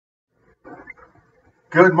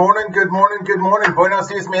Good morning, good morning, good morning. Buenos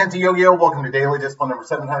dias, man. To Yo-Yo. Welcome to Daily Discipline number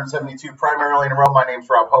 772, primarily in a row. My name's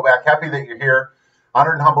Rob Hoback. Happy that you're here.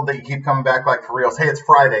 Honored and humbled that you keep coming back like for reals. Hey, it's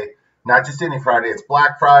Friday. Not just any Friday. It's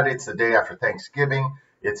Black Friday. It's the day after Thanksgiving.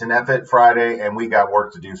 It's an F-It Friday, and we got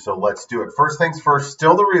work to do, so let's do it. First things first,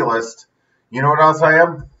 still the realist. You know what else I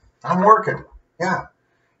am? I'm working. Yeah.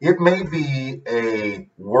 It may be a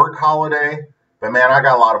work holiday, but man, I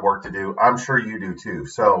got a lot of work to do. I'm sure you do too.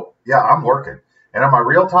 So yeah, I'm working. And on my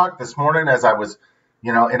real talk this morning, as I was,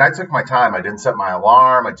 and I took my time. I didn't set my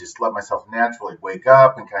alarm. I just let myself naturally wake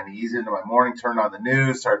up and kind of ease into my morning, turned on the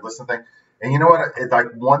news, started listening to things. And you know what? It's like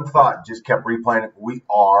one thought just kept replaying it. We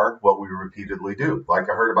are what we repeatedly do. Like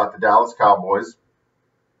I heard about the Dallas Cowboys.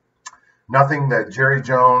 Nothing that Jerry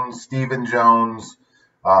Jones, Stephen Jones,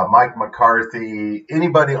 Mike McCarthy,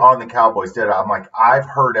 anybody on the Cowboys did. I'm like, I've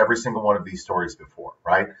heard every single one of these stories before,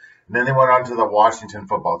 right? And then they went on to the Washington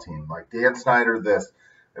football team, like Dan Snyder this,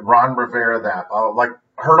 Ron Rivera that,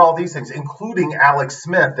 heard all these things, including Alex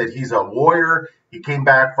Smith, that he's a warrior. He came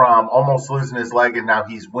back from almost losing his leg, and now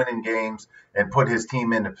he's winning games and put his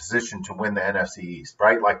team in a position to win the NFC East,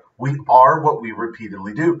 right? Like, we are what we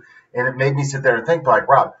repeatedly do. And it made me sit there and think, like,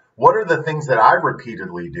 Rob, what are the things that I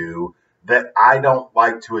repeatedly do that I don't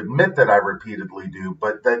like to admit that I repeatedly do,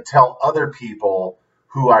 but that tell other people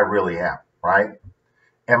who I really am, right?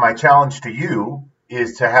 And my challenge to you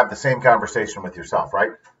is to have the same conversation with yourself,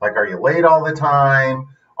 right? Like, are you late all the time?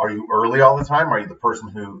 Are you early all the time? Are you the person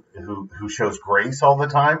who shows grace all the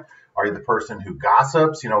time? Are you the person who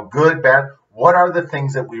gossips, good, bad? What are the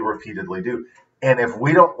things that we repeatedly do? And if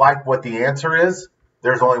we don't like what the answer is,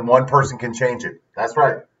 there's only one person can change it. That's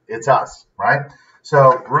right. It's us, right?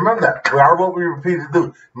 So remember that. We are what we repeatedly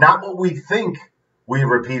do, not what we think we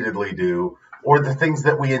repeatedly do or the things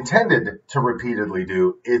that we intended to repeatedly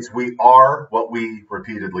do. It's we are what we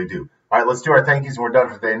repeatedly do. All right, let's do our thank yous and we're done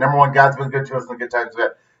for today. Number one, God's been good to us in the good times.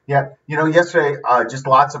 Yeah, yesterday, just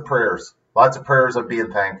lots of prayers of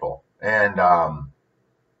being thankful. And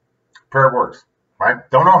prayer works, right?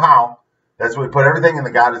 Don't know how. That's why we put everything in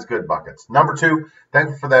the God is good buckets. Number two,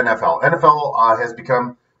 thankful for the NFL. NFL has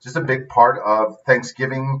become just a big part of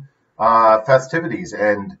Thanksgiving festivities.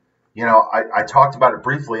 And, I talked about it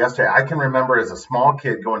briefly yesterday. I can remember as a small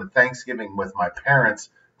kid going to Thanksgiving with my parents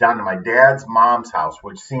down to my dad's mom's house,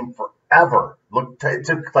 which seemed forever. It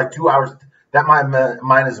took like 2 hours. That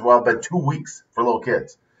might as well have been 2 weeks for little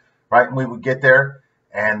kids, right? And we would get there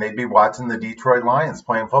and they'd be watching the Detroit Lions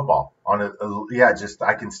playing football.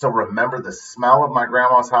 I can still remember the smell of my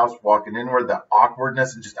grandma's house, walking inward, the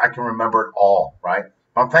awkwardness, and I can remember it all, right?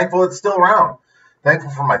 I'm thankful it's still around.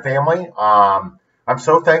 Thankful for my family. I'm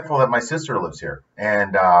so thankful that my sister lives here.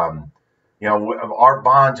 And, our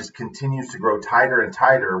bond just continues to grow tighter and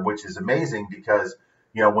tighter, which is amazing because,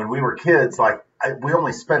 when we were kids, we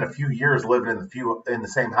only spent a few years living in the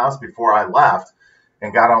same house before I left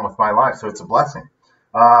and got on with my life. So it's a blessing.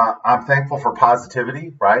 I'm thankful for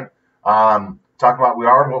positivity, right? Talk about we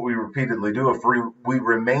are what we repeatedly do. If we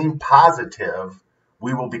remain positive,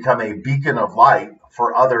 we will become a beacon of light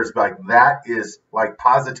for others. Like that is like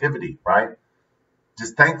positivity, right?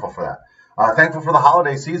 Just thankful for that. Thankful for the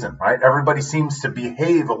holiday season, right? Everybody seems to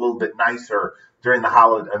behave a little bit nicer during the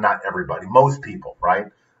holiday. Not everybody, most people, right?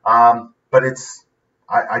 But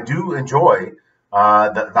I do enjoy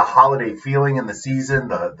the holiday feeling in the season,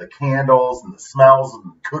 the candles and the smells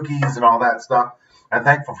and cookies and all that stuff. I'm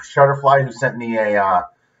thankful for Shutterfly, who sent me a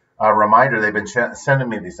reminder. They've been sending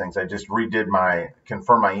me these things. I just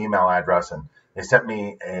confirmed my email address, and they sent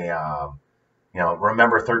me a,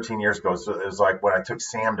 remember 13 years ago. So it was like when I took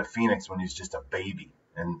Sam to Phoenix when he was just a baby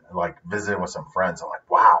and visiting with some friends. I'm like,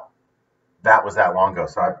 wow, that was that long ago.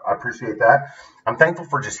 So I appreciate that. I'm thankful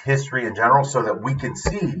for just history in general so that we can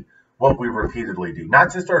see what we repeatedly do,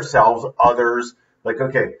 not just ourselves, others. Like,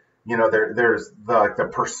 okay, there's the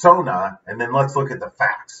persona, and then let's look at the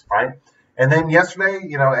facts, right? And then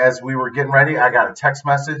yesterday, as we were getting ready, I got a text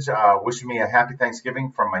message wishing me a happy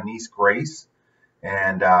Thanksgiving from my niece, Grace.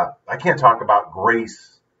 And I can't talk about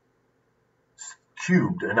grace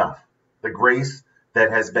cubed enough. The grace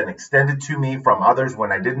that has been extended to me from others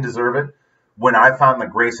when I didn't deserve it, when I found the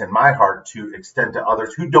grace in my heart to extend to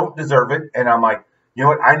others who don't deserve it. And I'm like, you know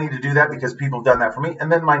what? I need to do that because people have done that for me.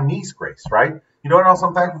 And then my niece, Grace, right? You know what else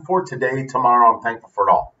I'm thankful for? Today, tomorrow, I'm thankful for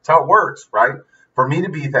it all. That's how it works, right? For me to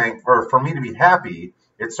be for me to be happy,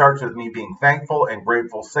 it starts with me being thankful and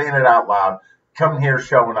grateful, saying it out loud, coming here,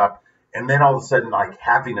 showing up. And then all of a sudden,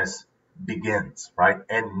 happiness begins, right?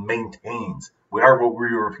 And maintains. We are what we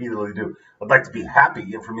repeatedly do. I'd like to be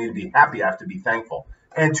happy. And for me to be happy, I have to be thankful.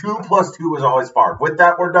 And 2 + 2 is always 4. With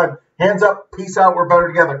that, we're done. Hands up. Peace out. We're better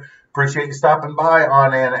together. Appreciate you stopping by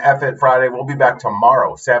on an F It Friday. We'll be back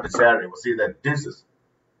tomorrow, Savage Saturday. We'll see you then. Deuces.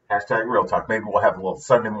 Hashtag Real Talk. Maybe we'll have a little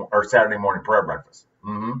Sunday or Saturday morning prayer breakfast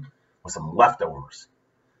with some leftovers.